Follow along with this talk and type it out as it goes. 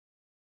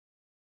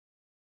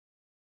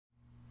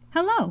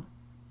Hello!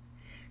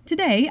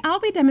 Today I'll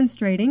be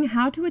demonstrating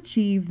how to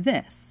achieve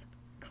this: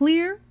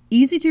 clear,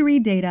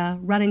 easy-to-read data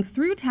running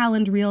through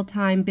Talend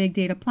real-time big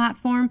data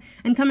platform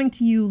and coming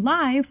to you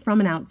live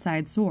from an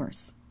outside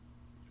source.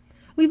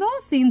 We've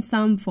all seen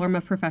some form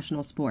of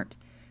professional sport: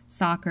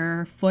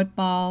 soccer,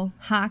 football,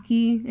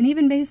 hockey, and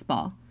even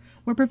baseball,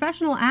 where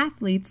professional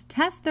athletes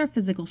test their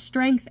physical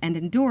strength and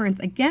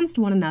endurance against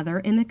one another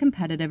in a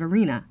competitive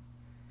arena.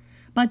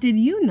 But did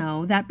you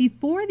know that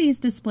before these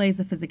displays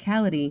of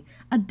physicality,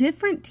 a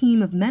different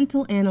team of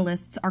mental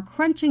analysts are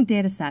crunching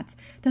datasets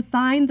to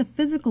find the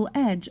physical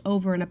edge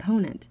over an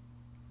opponent?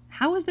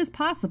 How is this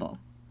possible?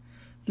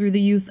 Through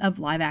the use of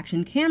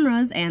live-action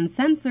cameras and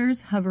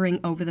sensors hovering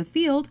over the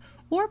field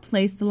or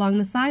placed along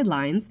the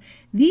sidelines,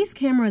 these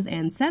cameras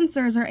and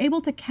sensors are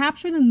able to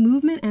capture the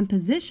movement and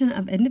position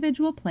of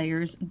individual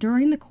players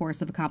during the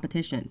course of a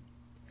competition.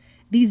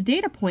 These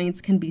data points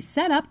can be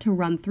set up to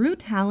run through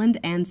Talend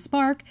and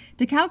Spark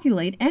to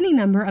calculate any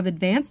number of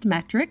advanced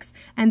metrics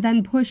and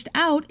then pushed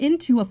out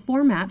into a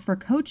format for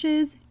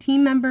coaches,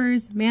 team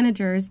members,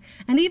 managers,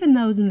 and even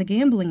those in the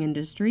gambling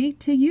industry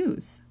to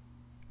use.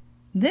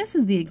 This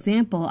is the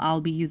example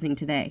I'll be using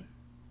today.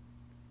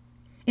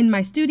 In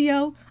my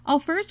studio, I'll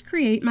first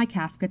create my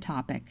Kafka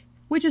topic,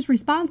 which is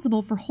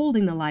responsible for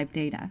holding the live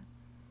data.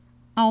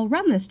 I'll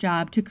run this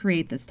job to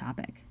create this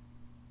topic.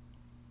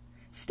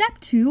 Step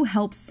 2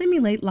 helps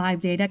simulate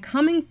live data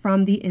coming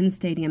from the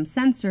in-stadium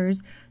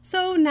sensors,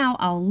 so now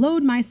I'll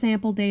load my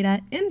sample data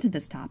into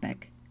this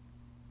topic.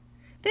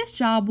 This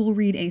job will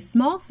read a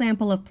small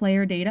sample of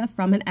player data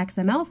from an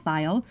XML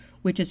file,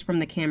 which is from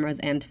the cameras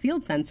and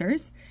field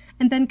sensors,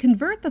 and then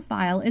convert the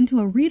file into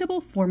a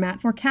readable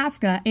format for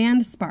Kafka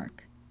and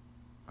Spark.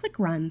 Click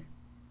Run.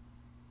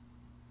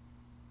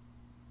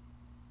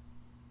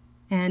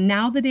 And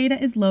now the data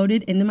is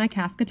loaded into my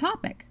Kafka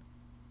topic.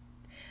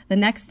 The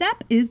next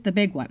step is the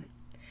big one.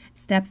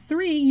 Step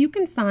 3 you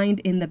can find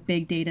in the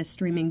Big Data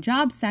Streaming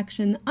Jobs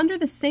section under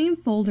the same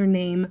folder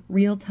name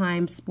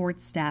Real-Time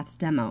Sports Stats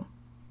Demo.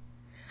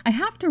 I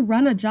have to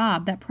run a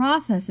job that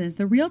processes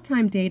the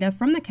real-time data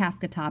from the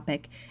Kafka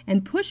topic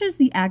and pushes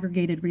the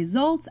aggregated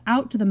results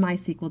out to the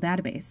MySQL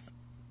database.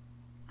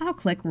 I'll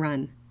click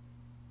Run.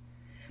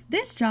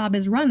 This job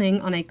is running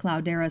on a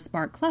Cloudera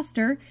Spark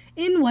cluster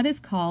in what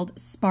is called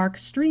Spark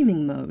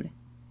Streaming mode.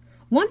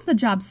 Once the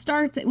job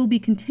starts, it will be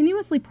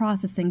continuously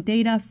processing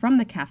data from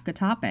the Kafka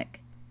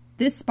topic.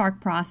 This Spark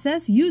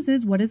process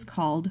uses what is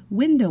called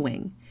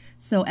windowing.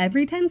 So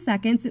every 10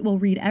 seconds, it will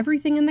read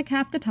everything in the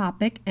Kafka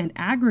topic and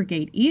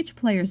aggregate each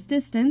player's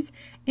distance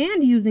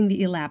and using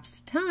the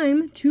elapsed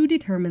time to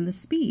determine the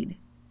speed.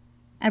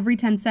 Every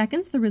 10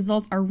 seconds, the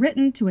results are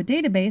written to a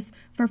database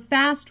for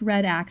fast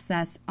read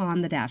access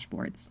on the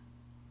dashboards.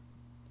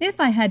 If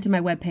I head to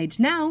my web page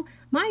now,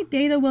 my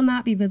data will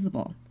not be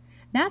visible.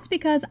 That's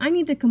because I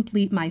need to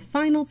complete my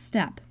final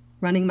step,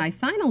 running my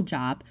final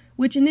job,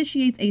 which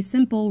initiates a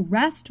simple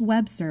REST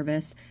web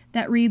service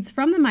that reads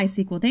from the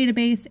MySQL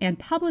database and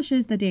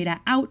publishes the data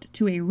out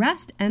to a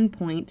REST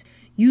endpoint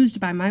used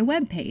by my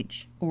web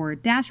page, or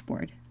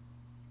dashboard.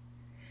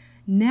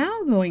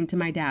 Now going to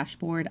my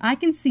dashboard, I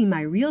can see my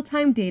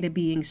real-time data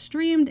being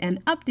streamed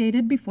and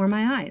updated before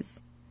my eyes.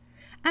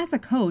 As a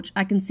coach,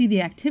 I can see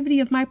the activity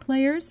of my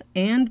players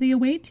and the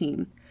away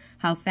team,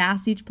 how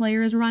fast each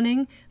player is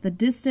running, the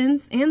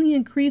distance, and the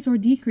increase or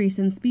decrease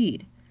in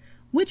speed.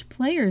 Which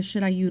players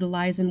should I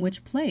utilize in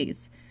which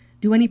plays?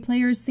 Do any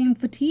players seem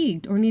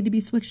fatigued or need to be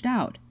switched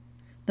out?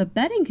 The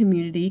betting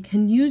community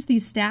can use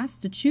these stats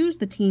to choose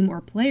the team or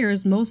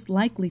players most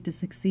likely to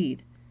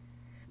succeed.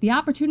 The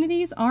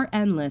opportunities are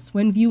endless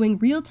when viewing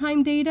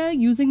real-time data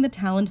using the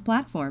Talend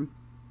platform.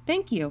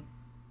 Thank you.